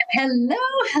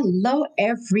Hello,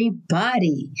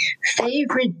 everybody.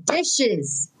 Favorite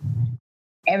dishes.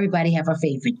 Everybody have a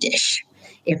favorite dish.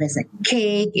 If it's a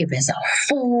cake, if it's a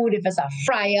food, if it's a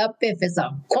fry up, if it's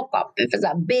a cook up, if it's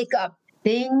a bake up.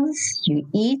 Things you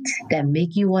eat that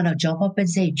make you want to jump up and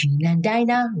say, Gina and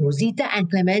Dinah, Rosita and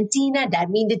Clementina,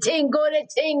 that mean the thing good.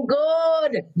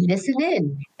 Listen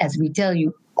in as we tell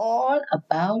you all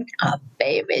about our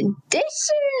favorite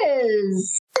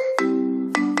dishes.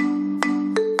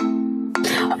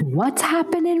 What's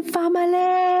happening,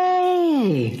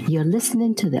 family? You're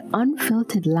listening to the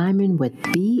Unfiltered Lyman with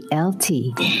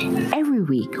BLT. Every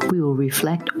week, we will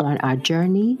reflect on our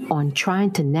journey on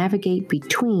trying to navigate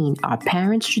between our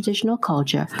parents' traditional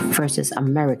culture versus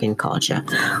American culture.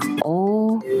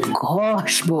 Oh,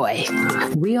 gosh, boy.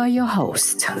 We are your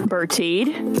hosts,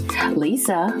 Bertide,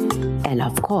 Lisa, and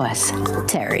of course,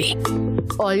 Terry.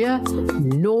 Oya,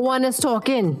 no one is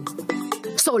talking.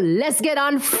 So let's get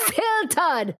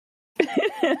unfiltered.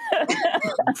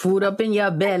 Food up in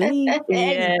your belly.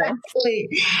 Yeah.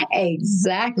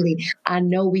 Exactly. I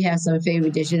know we have some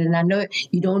favorite dishes, and I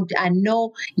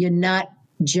know you're not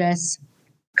just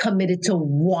committed to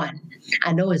one.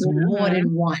 I know it's more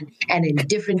than one, and in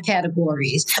different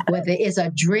categories. Whether it's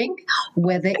a drink,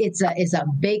 whether it's a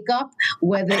bake up,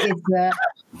 whether it's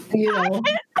I'm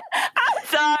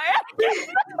sorry.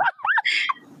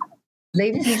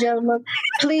 Ladies and gentlemen,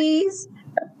 please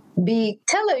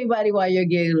tell everybody why you're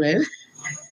giggling.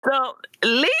 So,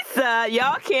 Lisa,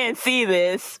 y'all can't see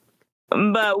this,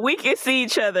 but we can see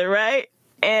each other, right?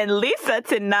 And Lisa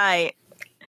tonight,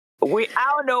 I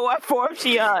don't know what form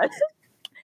she on,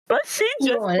 but she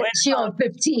on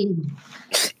 15.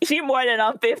 She more than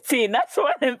on 15. That's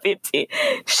more than 15.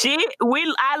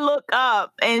 I look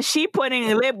up and she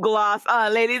putting lip gloss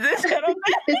on, ladies and gentlemen.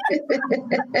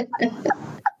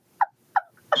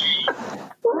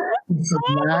 This is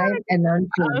live and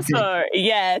unfiltered. I'm sorry.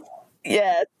 Yes.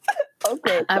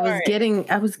 Okay. I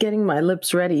was getting my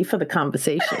lips ready for the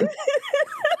conversation.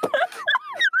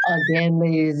 Again,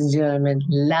 ladies and gentlemen,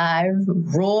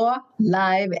 raw,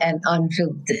 live, and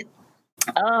unfiltered.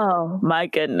 Oh my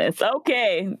goodness.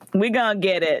 Okay, we're gonna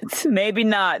get it. Maybe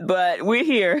not, but we're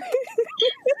here.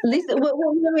 Lisa,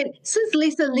 wait. Since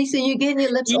Lisa, you're getting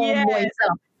your lips all moist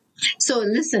up. So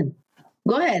listen,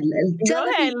 go ahead. Go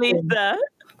ahead, Lisa.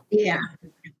 Yeah.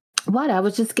 What? I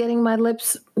was just getting my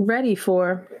lips ready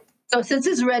for. So since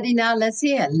it's ready now, let's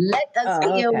hear. Let us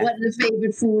hear what the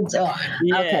favorite foods are.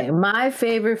 Yeah. Okay, my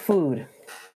favorite food.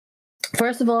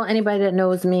 First of all, anybody that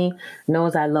knows me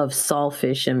knows I love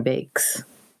saltfish and bakes.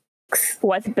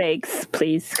 What's bakes?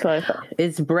 Please clarify.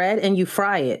 It's bread and you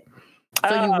fry it.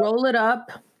 So you roll it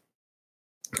up.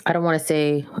 I don't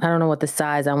know what the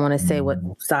size, I want to say what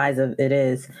size of it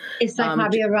is. It's like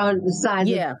probably around the size.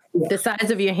 The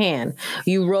size of your hand.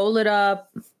 You roll it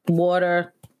up,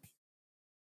 water.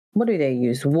 What do they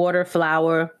use? Water,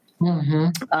 flour,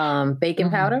 baking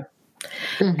powder.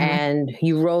 Mm-hmm. And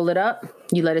you roll it up,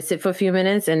 you let it sit for a few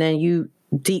minutes, and then you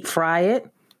deep fry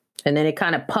it, and then it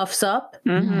kind of puffs up,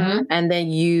 and then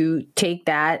you take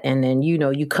that, and then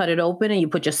you cut it open, and you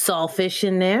put your saltfish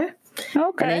in there.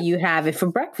 Okay. And then you have it for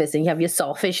breakfast, and you have your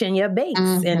saltfish and your bakes,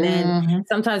 and then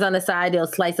sometimes on the side they'll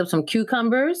slice up some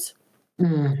cucumbers,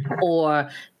 or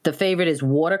the favorite is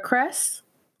watercress.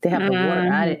 They have the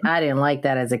water. I didn't like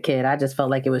that as a kid. I just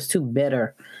felt like it was too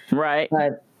bitter. Right.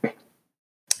 But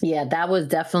yeah, that was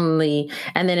definitely.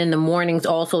 And then in the mornings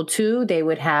also too, they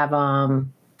would have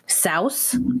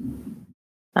souse.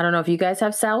 I don't know if you guys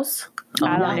have souse.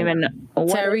 I don't even know.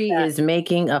 Terry is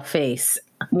making a face.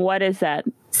 What is that?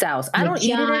 Souse. I don't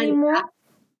eat it anymore.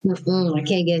 I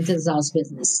can't get into the sauce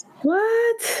business.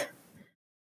 What?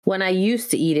 When I used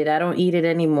to eat it, I don't eat it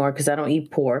anymore because I don't eat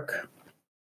pork.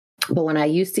 But when I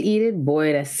used to eat it,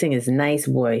 boy, that thing is nice,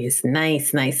 boy. It's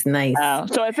nice. Oh,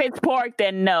 so if it's pork,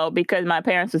 then no, because my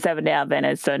parents were Seventh-day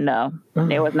Adventists, so no.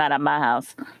 It was not at my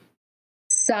house.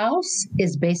 Souse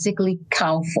is basically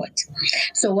cow foot.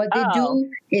 So what they do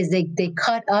is they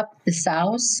cut up the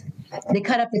souse. They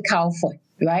cut up the cow foot,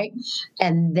 right?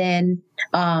 And then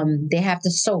they have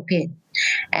to soak it.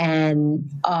 And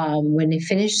when they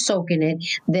finish soaking it,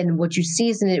 then what you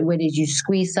season it with is you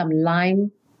squeeze some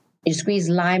lime. You squeeze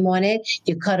lime on it.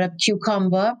 You cut up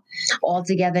cucumber all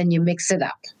together, and you mix it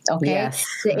up. Okay, yes.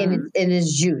 in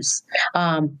its juice.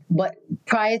 But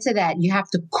prior to that, you have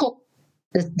to cook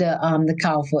the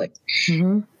cow foot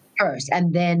first,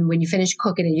 and then when you finish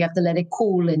cooking it, you have to let it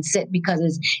cool and sit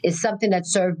because it's something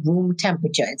that's served room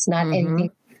temperature. It's not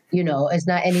anything. It's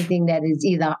not anything that is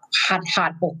either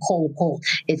hot or cold.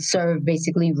 It's served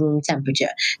basically room temperature.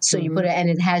 So you put it, and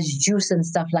it has juice and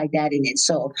stuff like that in it.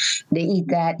 So they eat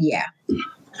that, yeah.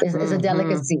 It's a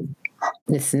delicacy.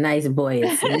 It's nice, boy.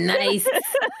 It's nice.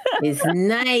 It's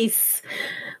nice.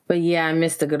 But yeah, I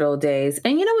miss the good old days.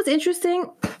 And you know what's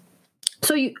interesting?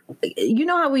 So you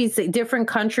know how we say different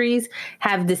countries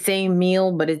have the same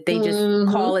meal, but they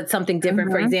just call it something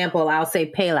different. For example, I'll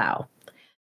say Palau.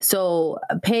 So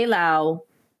Palau,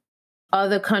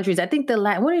 other countries, I think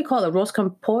what do you call it? Arroz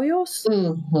con pollos?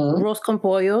 Arroz con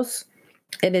pollos.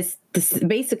 And it's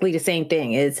basically the same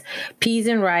thing. It's peas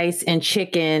and rice and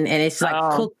chicken, and it's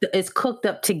like cooked. It's cooked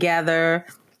up together.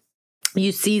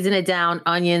 You season it down,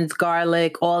 onions,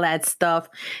 garlic, all that stuff,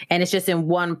 and it's just in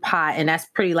one pot. And that's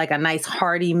pretty like a nice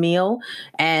hearty meal.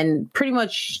 And pretty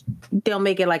much they'll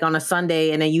make it like on a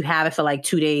Sunday, and then you have it for like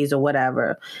 2 days or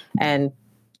whatever. And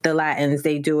the Latins,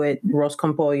 they do it arroz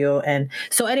con pollo. And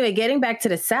so anyway, getting back to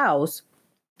the South.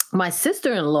 My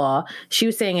sister-in-law, she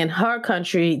was saying in her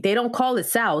country, they don't call it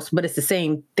South, but it's the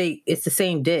same. It's the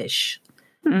same dish.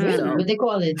 Really? So, what they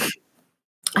call it?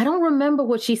 I don't remember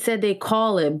what she said they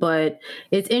call it, but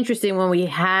it's interesting when we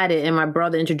had it and my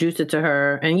brother introduced it to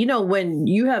her. And you know, when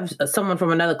you have someone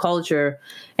from another culture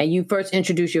and you first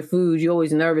introduce your food, you're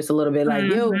always nervous a little bit, like,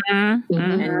 yo. And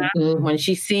when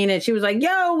she seen it, she was like,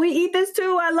 yo, we eat this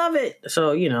too. I love it.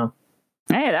 So, you know.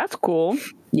 Hey, that's cool.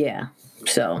 Yeah.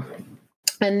 So...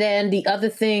 And then the other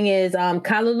thing is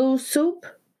callaloo soup.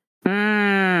 Oh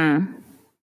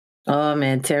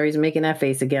man, Terry's making that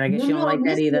face again. I guess you don't like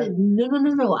that either.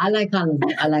 No. I like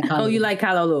callaloo. Oh, you like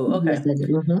callaloo?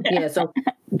 Okay. Yeah, so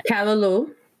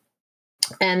callaloo.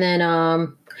 And then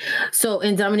so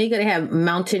in Dominica they have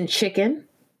mountain chicken.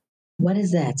 What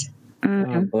is that?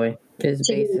 Oh boy. It's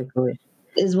basically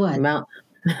is what?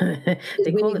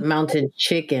 They call it mountain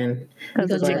chicken. Because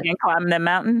the chicken climbing the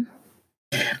mountain?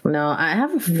 No, I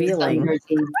have a feeling.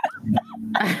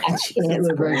 I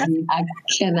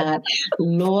cannot.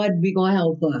 Lord, we gonna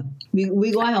help her.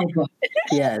 We gonna help her.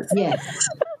 Yes.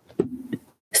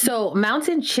 So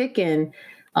mountain chicken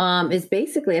is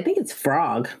basically, I think it's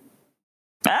frog.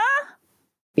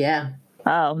 Yeah.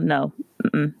 Oh no.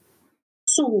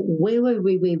 So wait.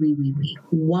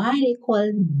 Why they call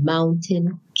it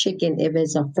mountain chicken if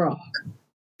it's a frog?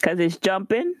 Because it's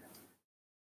jumping.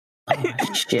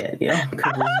 Oh, shit, yeah.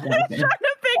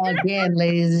 Again,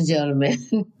 ladies and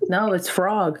gentlemen. No, it's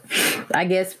frog. I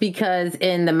guess because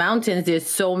in the mountains there's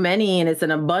so many and it's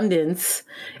an abundance.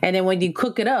 And then when you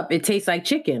cook it up, it tastes like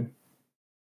chicken.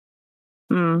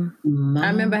 I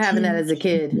remember having that as a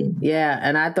kid. Yeah,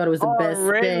 and I thought it was the best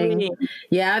thing.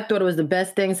 Yeah, I thought it was the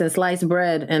best thing since sliced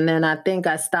bread. And then I think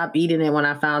I stopped eating it when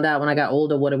I found out when I got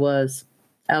older what it was.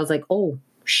 I was like, oh,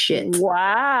 shit.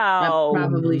 Wow. I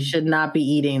probably should not be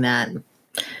eating that.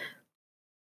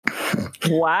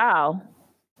 Wow.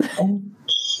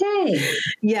 Okay.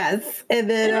 Yes. And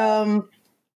then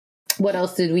what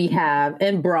else did we have?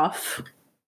 And broth.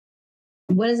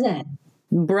 What is that?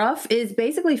 Broth is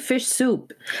basically fish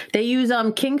soup. They use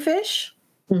kingfish.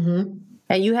 And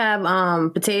you have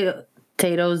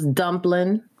potatoes,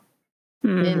 dumpling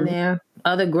in there,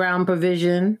 other ground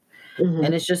provision.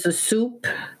 And it's just a soup.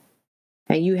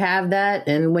 And you have that,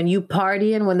 and when you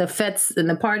partying, when the fetes and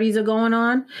the parties are going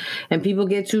on, and people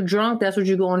get too drunk, that's what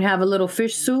you go and have a little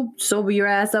fish soup, sober your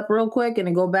ass up real quick, and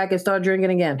then go back and start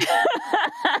drinking again.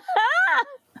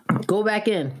 Go back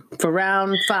in for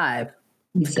round 5.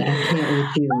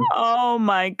 Oh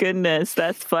my goodness,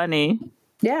 that's funny.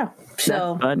 Yeah,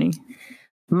 so that's funny.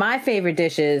 My favorite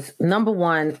dishes, number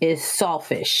 1 is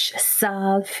saltfish.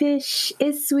 Saltfish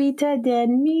is sweeter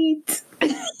than meat.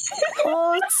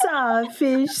 Oh,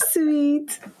 saltfish,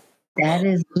 sweet. That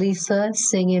is Lisa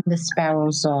singing the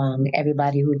Sparrow song,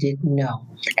 everybody who didn't know.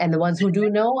 And the ones who do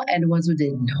know, and the ones who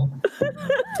didn't know.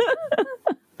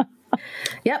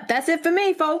 Yep, that's it for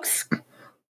me, folks.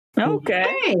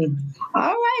 Okay.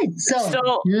 All right. So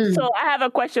I have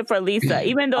a question for Lisa.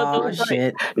 Even though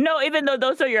even though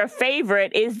those are your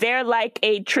favorite, is there like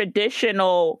a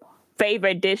traditional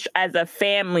favorite dish as a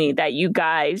family that you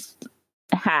guys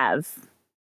have?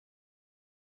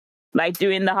 Like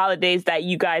during the holidays that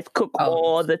you guys cook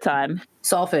all the time?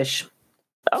 Saltfish.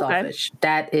 Okay.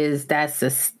 Saltfish. That's the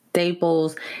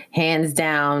staples, hands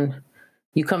down.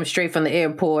 You come straight from the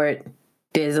airport.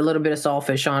 There's a little bit of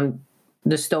saltfish on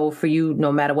the stove for you,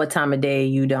 no matter what time of day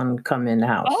you done come in the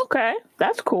house. Okay,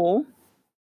 that's cool.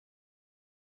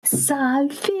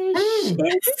 Saltfish is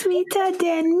sweeter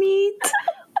than meat.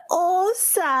 Oh,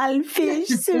 saltfish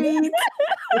sweet.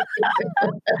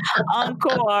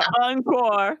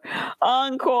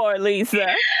 Encore,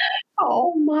 Lisa.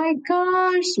 Oh my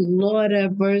gosh, Lord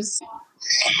have mercy.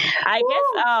 I guess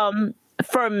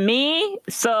for me,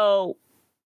 so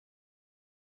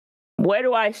where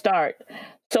do I start?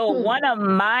 So one of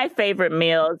my favorite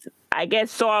meals, I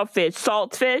guess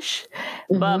saltfish.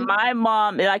 But my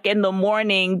mom, like in the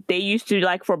morning, they used to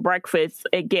like for breakfast.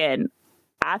 Again,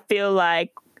 I feel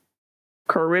like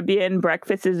Caribbean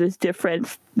breakfast is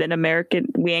different than American.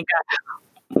 We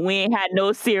ain't had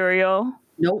no cereal.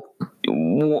 Nope.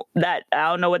 That I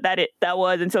don't know what that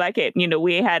was until I came.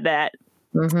 We ain't had that.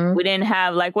 Mm-hmm. We didn't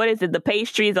have like what is it? The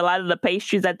pastries. A lot of the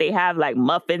pastries that they have, like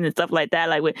muffins and stuff like that.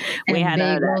 Like we had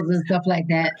bagels and stuff like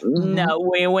that. No,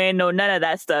 we ain't know none of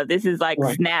that stuff. This is like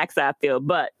snacks. I feel,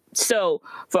 but so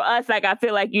for us, like I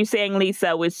feel like you saying,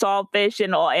 Lisa, with saltfish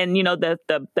and all, and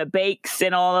the bakes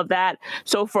and all of that.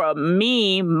 So for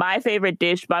me, my favorite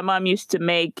dish, my mom used to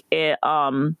make it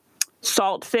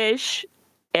saltfish.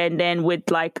 And then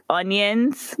with like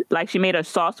onions, like she made a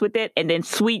sauce with it, and then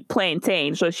sweet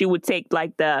plantain. So she would take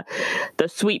like the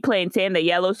sweet plantain, the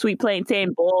yellow sweet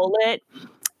plantain, boil it,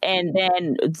 and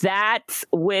then that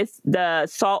with the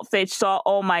saltfish salt.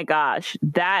 Oh my gosh,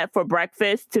 that for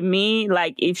breakfast to me,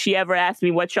 like if she ever asked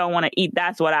me what y'all want to eat,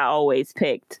 that's what I always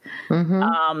picked.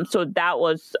 So that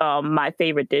was my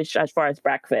favorite dish as far as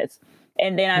breakfast.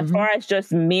 And then as far as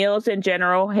just meals in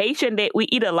general, Haitian, we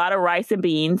eat a lot of rice and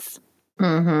beans.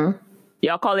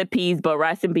 Y'all call it peas, but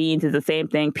rice and beans is the same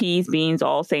thing. Peas, beans,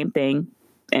 all same thing.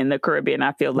 In the Caribbean,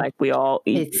 I feel like we all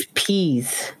eat. It's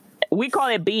peas. We call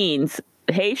it beans.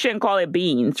 Haitian call it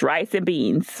beans, rice and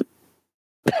beans.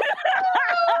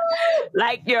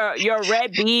 Like your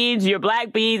red beans, your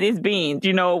black beans is beans,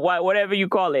 whatever you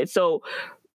call it. So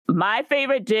my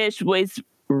favorite dish was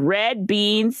red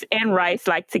beans and rice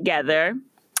like together.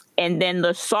 And then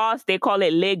the sauce, they call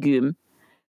it legume.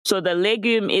 So the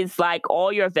legume is like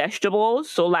all your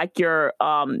vegetables. So like your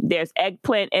there's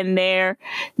eggplant in there.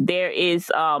 There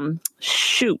is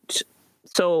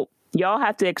So y'all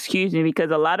have to excuse me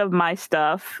because a lot of my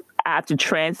stuff I have to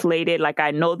translate it. Like I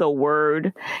know the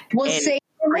word. Well, say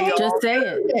it. Just say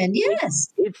it. Yes.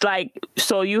 It's like,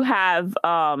 so you have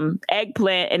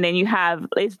eggplant, and then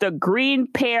it's the green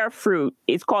pear fruit.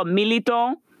 It's called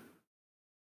militon.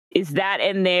 Is that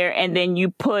in there? And then you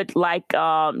put like,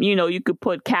 you could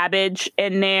put cabbage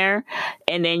in there,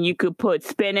 and then you could put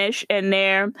spinach in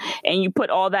there, and you put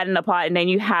all that in the pot, and then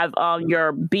you have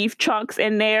your beef chunks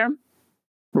in there,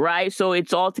 right? So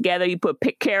it's all together. You put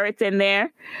carrots in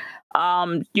there,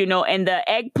 and the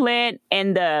eggplant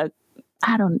and the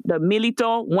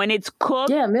militon, when it's cooked.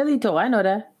 Yeah, militon. I know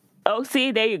that. Oh,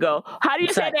 see, there you go. How do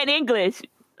you say that in English?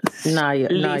 Lisa,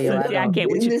 I can't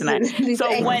with you tonight.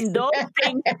 So when those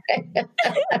things,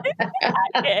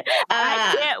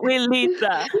 I can't with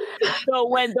Lisa. So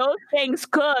when those things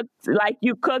cook, like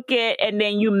you cook it and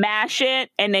then you mash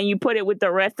it and then you put it with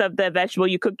the rest of the vegetable.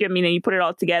 You cook your meat and you put it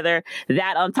all together.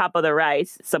 That on top of the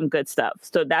rice, some good stuff.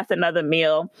 So that's another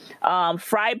meal.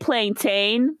 Fried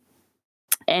plantain,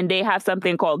 and they have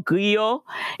something called griot.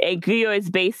 And griot is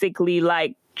basically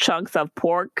like chunks of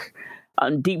pork,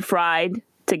 deep fried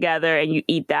together, and you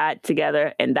eat that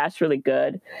together, and that's really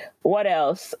good. What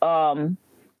else?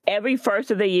 Every first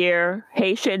of the year,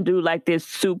 Haitian do like this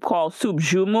soup called soup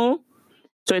jumu.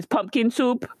 So it's pumpkin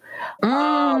soup.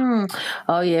 Oh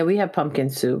yeah, we have pumpkin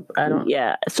soup. So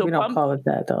we don't call it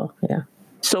that though. Yeah.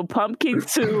 So pumpkin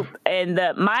soup, and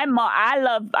my mom,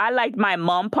 I liked my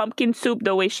mom pumpkin soup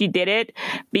the way she did it,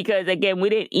 because again, we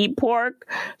didn't eat pork.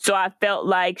 So I felt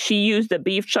like she used the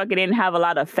beef chunk. It didn't have a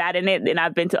lot of fat in it. And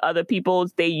I've been to other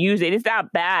people's, they use it. It's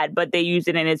not bad, but they use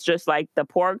it and it's just like the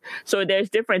pork. So there's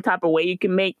different type of way you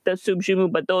can make the soup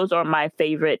jumu, but those are my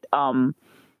favorite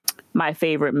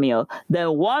meal.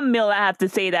 The one meal I have to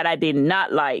say that I did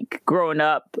not like growing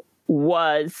up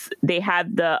was they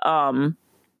have the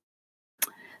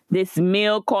this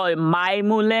meal called mai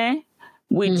moulin,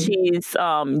 which is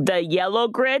the yellow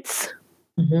grits.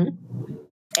 And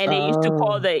they used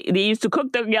to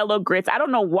cook the yellow grits. I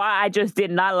don't know why, I just did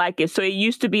not like it. So it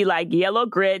used to be like yellow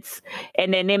grits,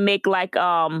 and then they make like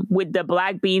with the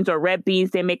black beans or red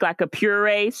beans, they make like a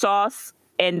puree sauce.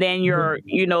 And then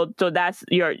so that's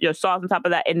your sauce on top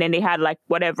of that. And then they had like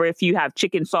whatever, if you have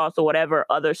chicken sauce or whatever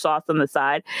other sauce on the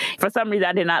side. For some reason,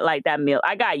 I did not like that meal.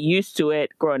 I got used to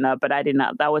it growing up, but I did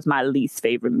not. That was my least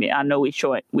favorite meal. I know we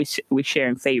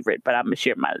sharing favorite, but I'm gonna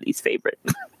share my least favorite.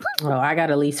 Oh, I got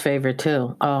a least favorite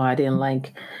too. Oh, I didn't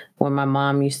like when my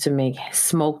mom used to make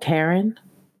smoked herring.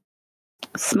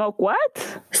 Smoke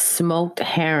what? Smoked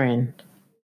herring.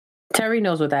 Terry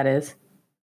knows what that is.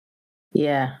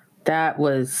 Yeah. That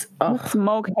was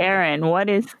smoked herring. What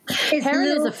is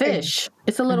herring? Is a fish.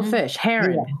 It's a little fish.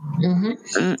 Herring. Yeah.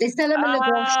 They sell them in the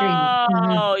grocery.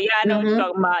 Oh, yeah, I know what you're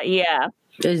talking about. Yeah,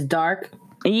 it's dark.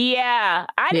 Yeah,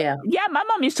 my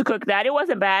mom used to cook that. It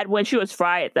wasn't bad when she was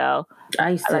fried though.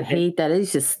 I used to hate that. It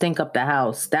used to stink up the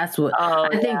house. That's what I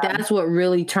think that's what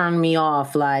really turned me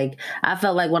off. Like, I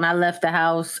felt like when I left the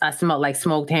house, I smelled like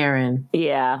smoked herring.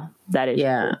 Yeah, that is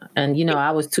true. And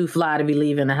I was too fly to be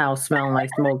leaving the house smelling like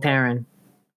smoked herring.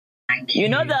 You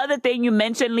know the other thing you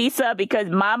mentioned, Lisa, because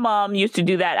my mom used to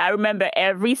do that. I remember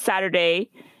every Saturday,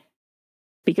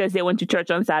 because they went to church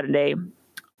on Saturday,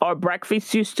 our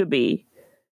breakfast used to be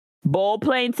boiled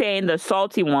plantain, the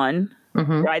salty one,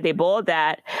 right? They boiled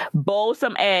that, boil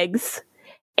some eggs,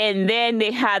 and then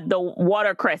they had the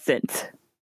watercress.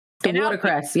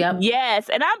 Watercress, yep. Yes,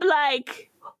 and I'm like,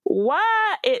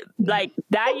 why?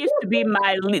 That used to be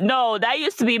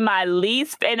my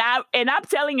least. And I'm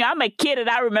telling you, I'm a kid and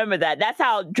I remember that. That's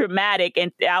how dramatic.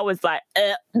 And I was like,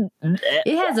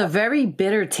 It has a very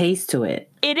bitter taste to it.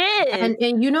 It is. And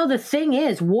the thing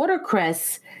is,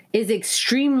 watercress is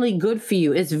extremely good for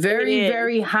you. It's very,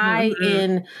 very high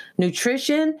in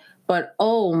nutrition, but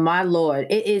oh my Lord,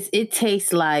 it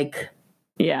tastes like,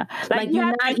 like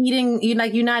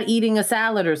you're not eating a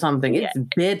salad or something. It's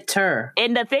bitter.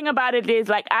 And the thing about it is,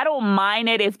 like, I don't mind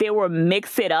it if they were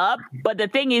mix it up, but the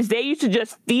thing is, they used to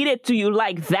just feed it to you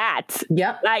like that.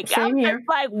 Yep. Like, same here.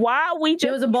 Like, why are we just?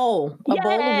 It was a bowl of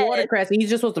watercress. You're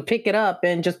just supposed to pick it up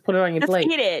and just put it on your plate.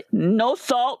 Eat it. No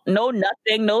salt, no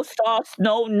nothing, no sauce,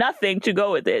 no nothing to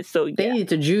go with it. So they need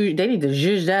to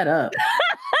zhuzh that up.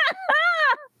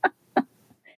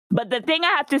 But the thing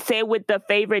I have to say with the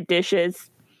favorite dishes,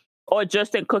 or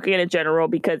just in cooking in general,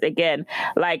 because again,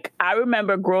 like, I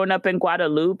remember growing up in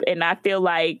Guadeloupe, and I feel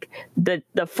like the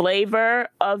flavor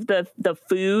of the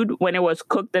food when it was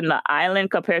cooked in the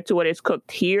island compared to what is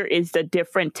cooked here is the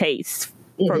different taste.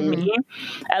 For me,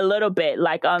 a little bit,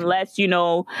 like, unless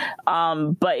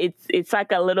but it's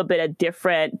like a little bit of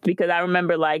different, because I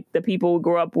remember, like, the people who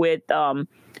grew up with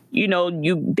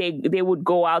they would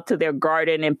go out to their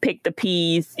garden and pick the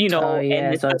peas,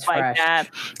 and stuff like that.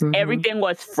 Everything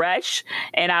was fresh,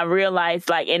 and I realized,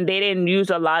 like, and they didn't use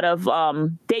a lot of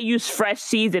they use fresh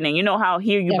seasoning. You know how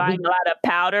here you buy a lot of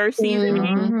powder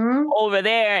seasoning. Over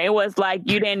there, it was like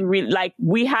you didn't like,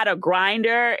 we had a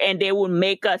grinder, and they would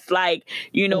make us, like,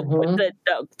 put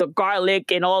the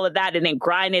garlic and all of that, and then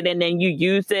grind it, and then you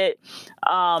use it.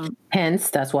 Hence,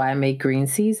 that's why I make green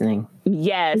seasoning.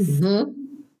 Yes.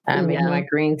 I make my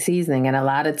green seasoning. And a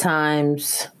lot of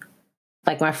times,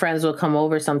 like, my friends will come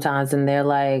over sometimes and they're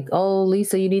like, oh,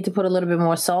 Lisa, you need to put a little bit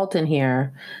more salt in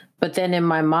here. But then in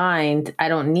my mind, I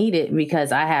don't need it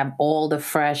because I have all the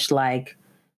fresh, like,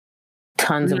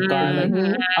 tons of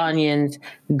garlic, onions,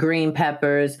 green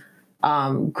peppers,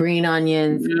 green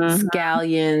onions,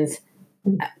 scallions.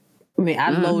 I mean,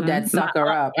 I load that sucker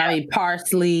up. I mean,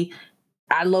 parsley.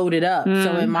 I load it up.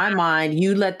 So in my mind,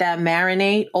 you let that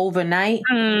marinate overnight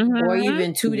or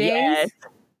even 2 days. Yes.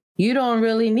 You don't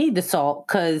really need the salt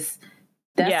because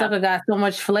that sucker got so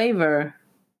much flavor.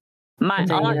 My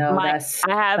aunt, I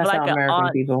have like an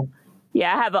aunt. People.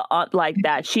 Yeah, I have an aunt like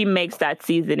that. She makes that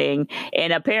seasoning.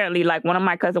 And apparently, like, one of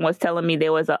my cousins was telling me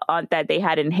there was an aunt that they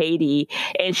had in Haiti,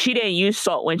 and she didn't use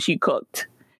salt when she cooked.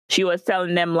 She was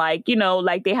telling them, like,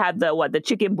 like, they had the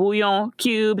chicken bouillon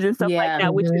cubes and stuff like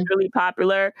that, which is really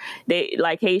popular. They,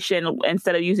 like, Haitian,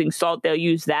 instead of using salt, they'll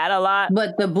use that a lot.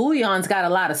 But the bouillon's got a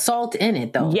lot of salt in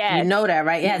it, though. Yes. You know that,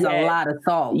 right? It has a lot of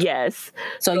salt. Yes.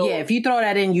 So, if you throw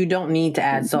that in, you don't need to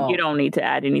add salt. You don't need to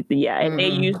add anything. Yeah. And they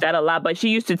use that a lot. But she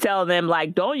used to tell them,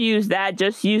 like, don't use that.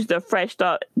 Just use the fresh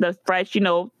stuff, the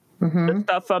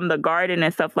stuff from the garden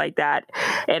and stuff like that.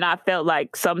 And I felt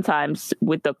like sometimes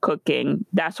with the cooking,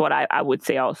 that's what I would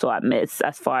say also I miss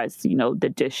as far as,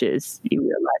 the dishes. You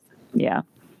realize. Yeah.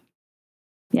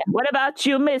 Yeah. What about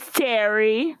you, Miss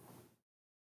Terry?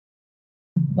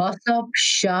 Bus up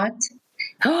shot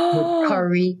with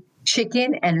curry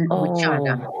chicken and with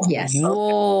chana. Yes.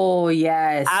 Oh,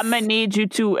 yes. I'm going to need you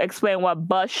to explain what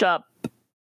bus up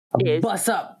is. Bus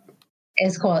up.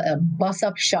 It's called a bus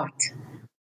up shot.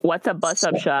 What's a bus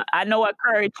up shot? I know what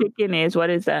curry chicken is.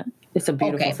 What is that? It's a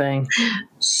beautiful thing.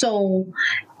 So,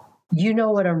 you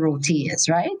know what a roti is,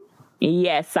 right?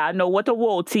 Yes, I know what a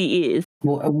roti is.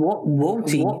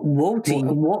 Roti.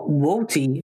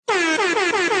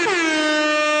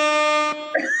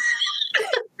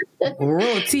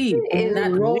 Roti,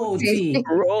 not roti.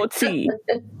 Roti.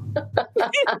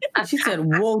 She said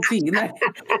roti. Like,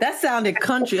 that sounded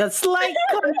country, a slight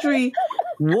country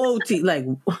roti. Like,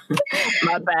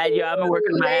 my bad, y'all. I'm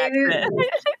working my accent.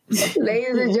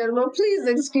 Ladies and gentlemen, please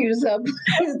excuse her.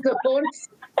 Please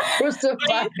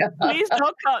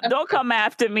don't come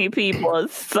after me, people.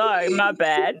 Sorry, my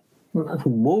bad.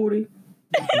 Roti.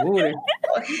 Word.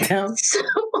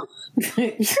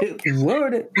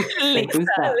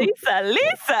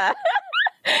 Lisa.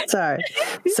 Sorry.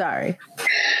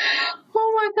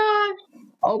 Oh my God.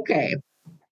 Okay.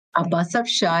 A bus-up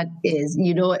shot is,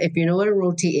 if you know what a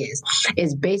roti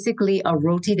is basically a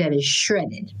roti that is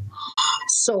shredded.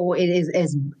 So it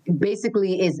is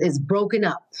basically is broken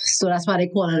up. So that's why they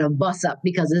call it a bus up,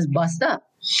 because it's bust up.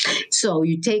 So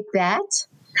you take that,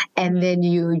 and then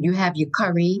you have your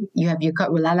curry. You have your curry.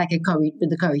 Well, I like a curry with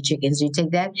the curry chicken. So you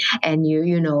take that, and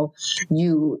you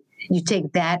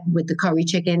take that with the curry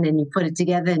chicken, and you put it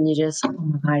together, and you just, oh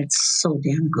my God, it's so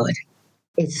damn good.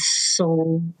 It's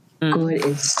so good.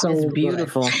 It's so It's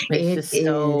beautiful. Good. It's just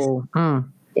so.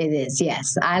 It is,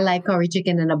 yes. I like curry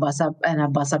chicken and a bus up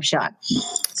shot.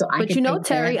 So I. But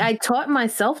Terry, I taught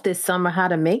myself this summer how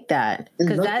to make that,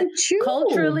 because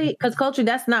culturally,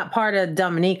 that's not part of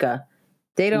Dominica.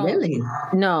 They don't really.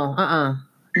 No,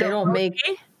 They don't make.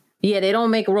 Yeah, they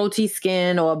don't make roti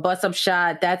skin or a bus up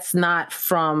shot. That's not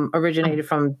originated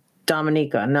from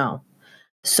Dominica. No.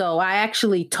 So I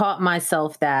actually taught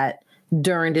myself that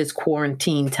during this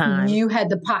quarantine time. You had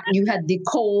the pot. You had the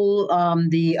coal.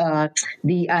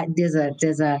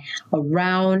 There's a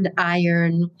round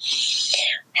iron.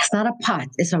 It's not a pot.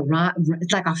 It's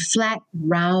it's like a flat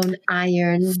round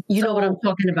iron. You know what I'm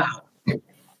talking about.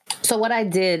 So what I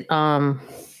did from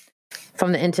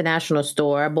the international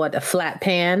store, I bought a flat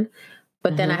pan.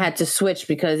 But then I had to switch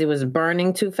because it was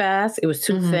burning too fast. It was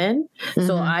too thin.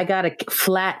 So I got a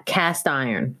flat cast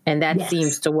iron, and that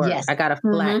seems to work. Yes. I got a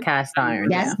flat cast iron.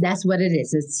 That's what it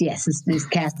is. It's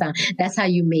cast iron. That's how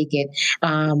you make it.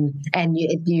 And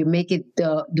you make it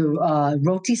the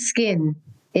roti skin.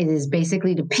 It is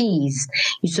basically the peas.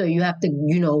 So you have to,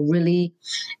 really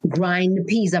grind the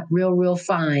peas up real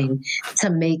fine to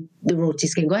make the roti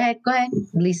skin. Go ahead,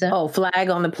 Lisa. Oh, flag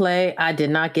on the play. I did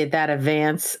not get that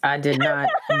advance. I did not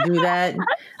do that.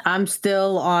 I'm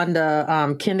still on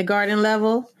the kindergarten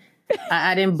level.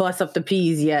 I didn't bust up the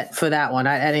peas yet for that one.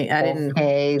 I didn't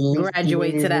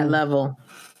graduate to that level.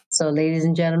 So, ladies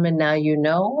and gentlemen, now you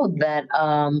know that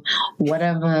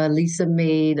whatever Lisa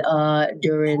made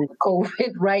during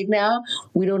COVID right now,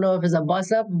 we don't know if it's a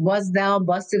bust up, bust down,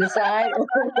 bust to the side, or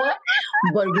what,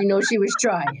 but we know she was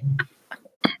trying.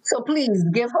 So please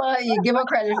give her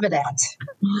credit for that.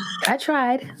 I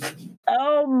tried.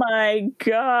 Oh my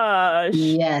gosh.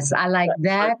 Yes, I like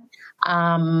that.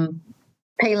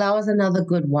 Palau is another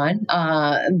good one.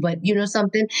 But you know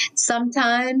something?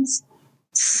 Sometimes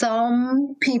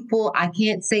some people, I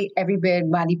can't say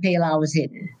everybody Palau is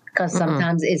hidden, because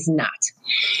sometimes it's not.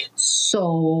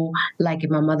 So, like if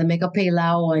my mother make a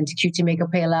Palau, or Auntie Cutie make a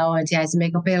Palau, or Auntie Icy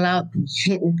make a Palau,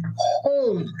 hitting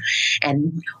home.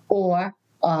 Or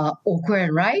okra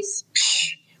and rice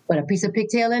with a piece of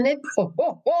pigtail in it.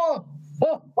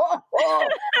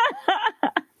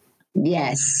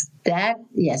 Yes, an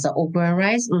okra and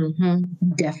rice.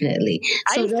 Definitely.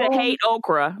 I used to hate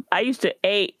okra. I used to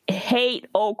hate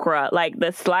okra, like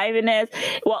the sliminess.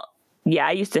 Well, yeah,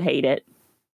 I used to hate it.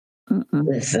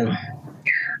 Listen.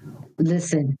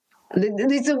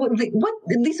 Lisa, what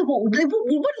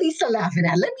Lisa laughing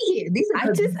at? Let me hear.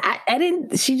 I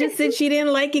didn't. She just said she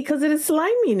didn't like it because of the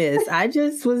sliminess. I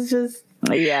was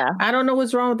yeah. I don't know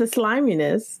what's wrong with the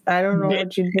sliminess. I don't know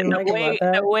what you didn't like about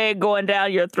that. The way going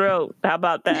down your throat. How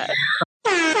about that?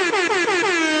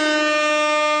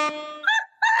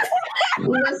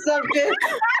 What's up, bitch?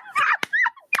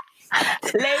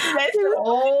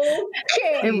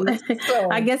 Okay.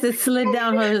 I guess it slid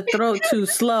down her throat too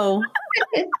slow,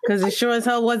 because it sure as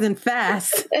hell wasn't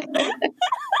fast.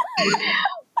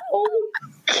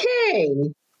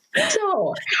 Okay.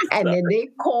 So, and then they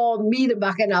called me the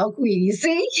Bacchanal Queen. You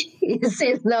see?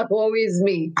 It's not always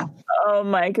me. Oh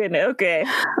my goodness. Okay.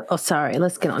 Oh, sorry.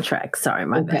 Let's get on track. Sorry,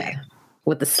 my bad.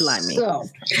 With the slimy. So,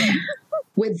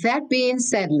 with that being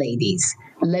said, ladies,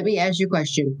 let me ask you a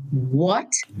question. What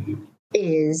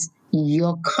is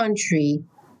your country?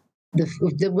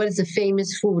 What is the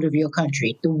famous food of your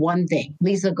country? The one thing.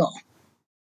 Lisa, go.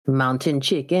 Mountain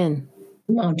chicken.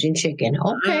 Mountain chicken.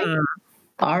 Okay.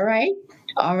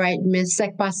 All right, Miss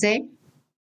Sekpase.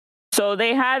 So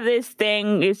they have this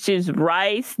thing. It's just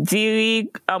rice, diri,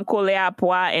 kole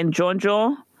apwa, and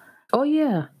jonjo. Oh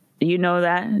yeah. You know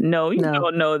that? No, you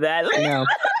don't know that. No.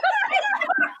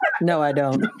 No, I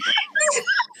don't.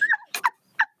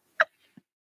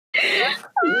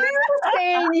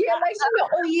 Saying, yeah, like she know,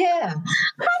 oh yeah.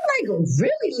 I'm like,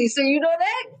 really, Lisa? You know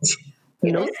that?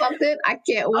 You know something? I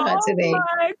can't with her today. Oh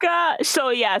my God.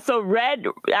 So red,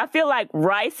 I feel like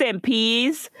rice and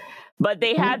peas, but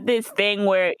they have this thing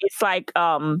where it's like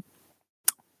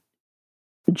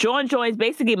Jonjo is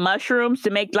basically mushrooms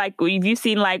to make like, have you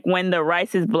seen like when the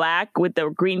rice is black with the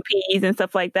green peas and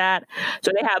stuff like that?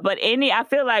 So they have, but I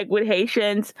feel like with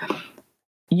Haitians,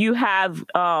 you have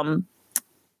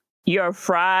your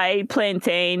fried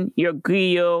plantain, your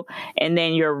griot, and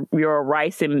then your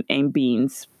rice and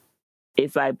beans.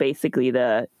 It's like basically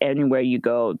anywhere you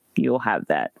go, you'll have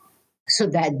that. So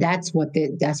that's what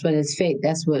it's fake.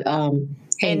 That's what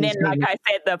and then, like I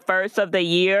said, the first of the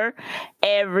year,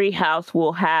 every house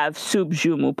will have soup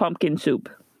jumu, pumpkin soup.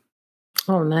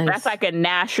 Oh, nice. That's like a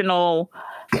national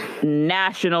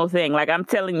thing. Like I'm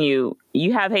telling you,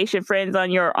 you have Haitian friends on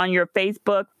your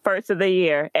Facebook. First of the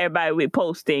year, everybody will be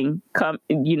posting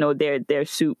their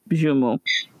soup jumu.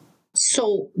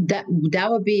 So that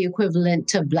would be equivalent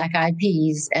to black eyed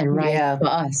peas and rice for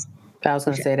us. I was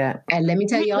going to say that. And let me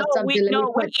tell y'all something. We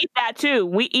eat that too.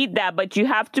 We eat that, but you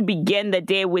have to begin the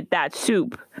day with that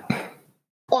soup.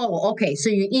 Oh, okay.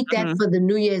 So you eat that for the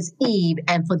New Year's Eve,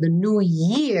 and for the New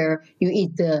Year, you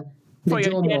eat the for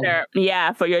your dinner.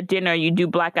 Yeah, for your dinner, you do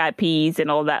black eyed peas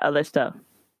and all that other stuff.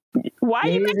 Why are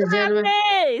you making that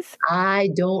face?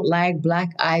 I don't like black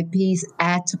eyed peas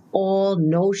at all.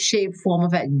 No shape, form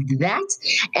of it. That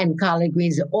and collard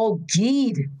greens. Oh,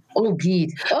 geed. Oh,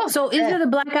 so is it the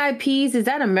black eyed peas? Is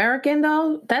that American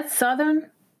though? That's Southern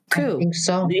too. I think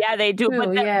so. Yeah, they do.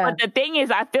 But the thing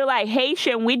is, I feel like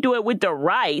Haitian, we do it with the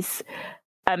rice.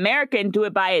 American do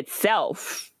it by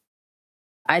itself.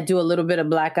 I do a little bit of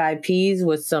black eyed peas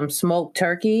with some smoked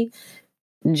turkey,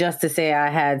 just to say I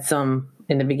had some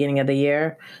in the beginning of the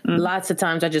year. Lots of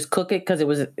times I just cook it because it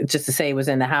was just to say it was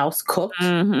in the house cooked.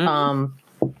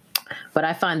 But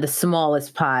I find the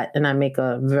smallest pot and I make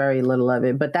a very little of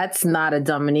it. But that's not a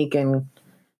Dominican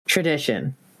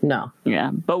tradition. No.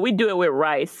 Yeah, but we do it with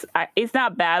rice. It's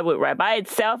not bad with rice. By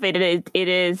itself, it is.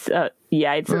 It's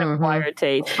an acquired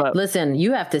taste. But listen,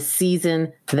 you have to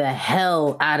season the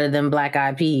hell out of them black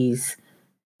eyed peas.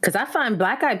 Because I find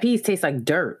black eyed peas taste like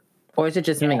dirt. Or is it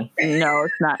just me? No,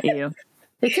 it's not you.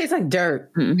 It tastes like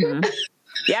dirt.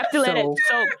 You have to let it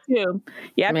soak too.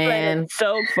 You have to let it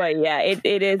soak, but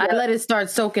it is. I let it start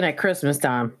soaking at Christmas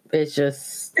time. It's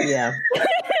just, that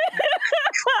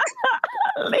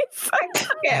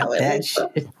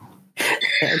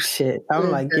shit.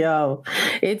 I'm like,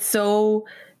 it's so,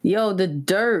 the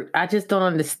dirt. I just don't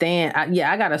understand.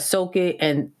 I gotta soak it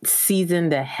and season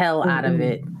the hell out of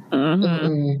it.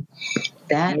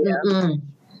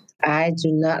 I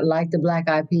do not like the black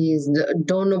eyed peas.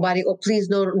 Don't nobody, please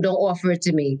don't offer it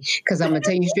to me, because I'm going to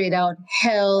tell you straight out,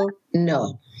 hell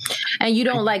no. And you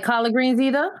don't like collard greens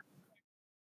either?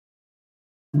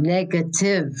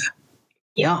 Negative.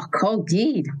 Yuck, oh,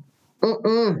 indeed.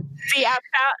 See, I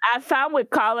found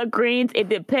with collard greens, it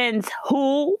depends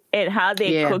who and how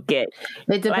they cook it.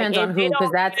 It depends on who, because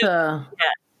that's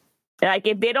like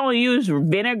if they don't use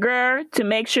vinegar to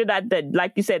make sure that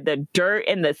like you said, the dirt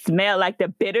and the smell, like the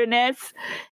bitterness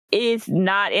is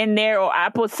not in there, or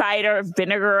apple cider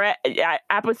vinegar. You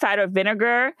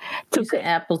say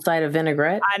apple cider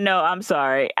vinaigrette? I know, I'm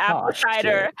sorry. Apple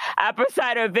cider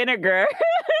vinegar.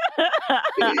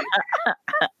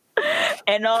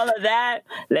 And all of that,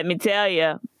 let me tell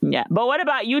you. Yeah. But what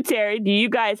about you, Terry? Do you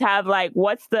guys have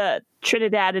what's the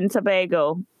Trinidad and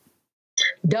Tobago?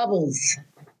 Doubles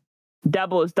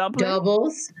dumpling?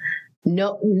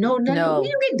 No. Where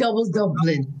you get doubles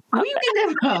dumpling? Where you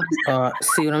get that from?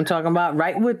 See what I'm talking about?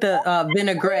 Right with the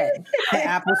vinaigrette, the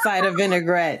apple cider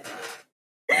vinaigrette.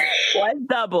 What's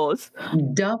doubles?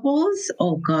 Doubles?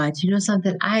 Oh God! You know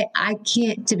something? I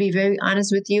can't. To be very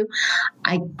honest with you,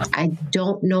 I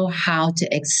don't know how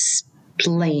to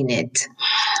explain it.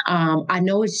 I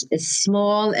know it's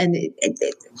small, and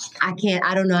I can't.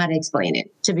 I don't know how to explain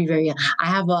it. To be very honest, I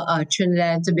have a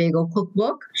Trinidad and Tobago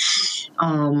cookbook.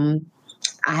 I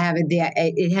have it there.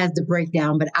 It has the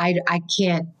breakdown, but I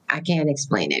can't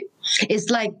explain it. It's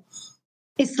like.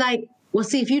 Well,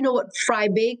 see, if you know what fry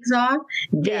bakes are,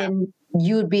 then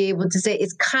you'd be able to say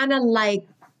it's kind of like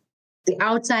the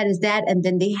outside is that, and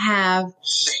then it has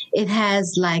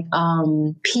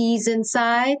peas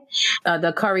inside.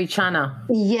 The curry chana.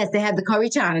 Yes, they have the curry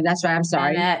chana. That's right. I'm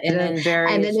sorry. And then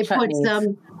they put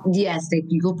some. Yes,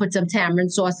 you go put some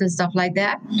tamarind sauce and stuff like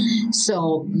that.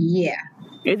 So yeah.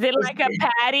 Is it like a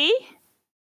patty?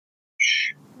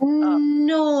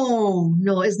 No,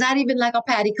 it's not even like a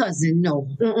patty cousin. No,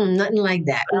 nothing like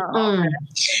that.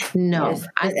 No, it's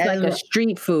like a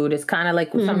street food. It's kind of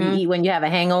like something you eat when you have a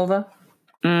hangover.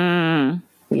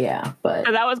 Yeah, but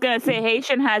because I was gonna say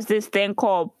Haitian has this thing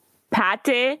called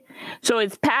pate, so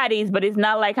it's patties, but it's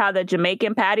not like how the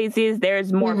Jamaican patties is.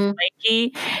 There's more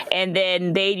flaky, and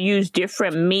then they use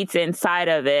different meats inside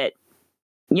of it.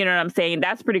 You know what I'm saying?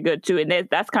 That's pretty good too. And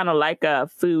that's kind of like a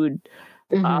food,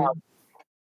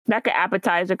 like an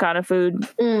appetizer kind of food.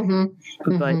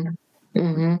 But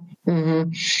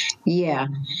yeah,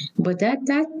 but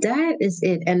that is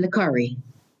it. And the curry.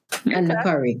 And the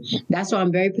curry. That's what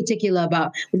I'm very particular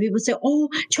about. When people say, "Oh,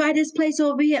 try this place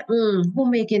over here," who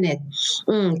making it?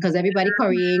 Because everybody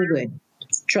curry ain't good.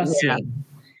 Trust me.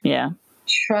 Yeah.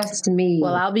 Trust me.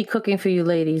 Well, I'll be cooking for you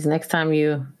ladies next time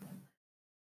you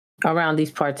around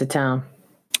these parts of town.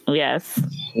 Yes.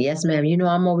 Yes, ma'am. You know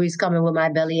I'm always coming with my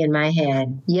belly in my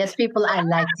hand. Yes, people, I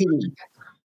like to eat.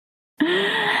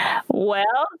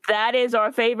 Well, that is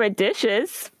our favorite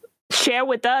dishes. Share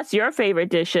with us your favorite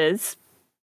dishes,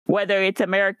 whether it's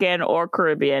American or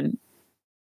Caribbean.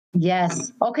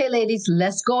 Yes. Okay, ladies,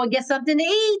 let's go and get something to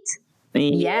eat.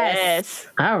 Yes.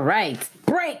 All right.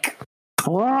 Break.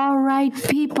 All right,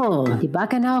 people, the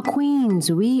Bacchanal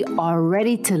Queens, we are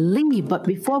ready to leave. But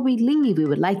before we leave, we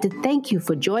would like to thank you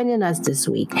for joining us this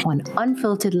week on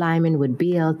Unfiltered Lyman with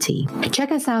BLT.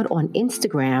 Check us out on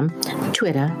Instagram,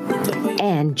 Twitter,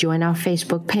 and join our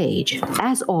Facebook page.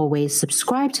 As always,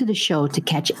 subscribe to the show to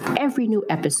catch every new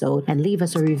episode and leave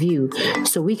us a review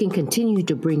so we can continue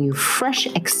to bring you fresh,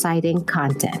 exciting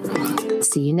content.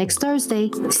 See you next Thursday,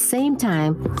 same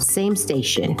time, same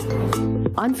station.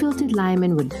 Unfiltered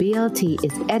Lyman with BLT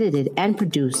is edited and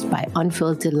produced by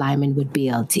Unfiltered Lyman with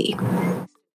BLT.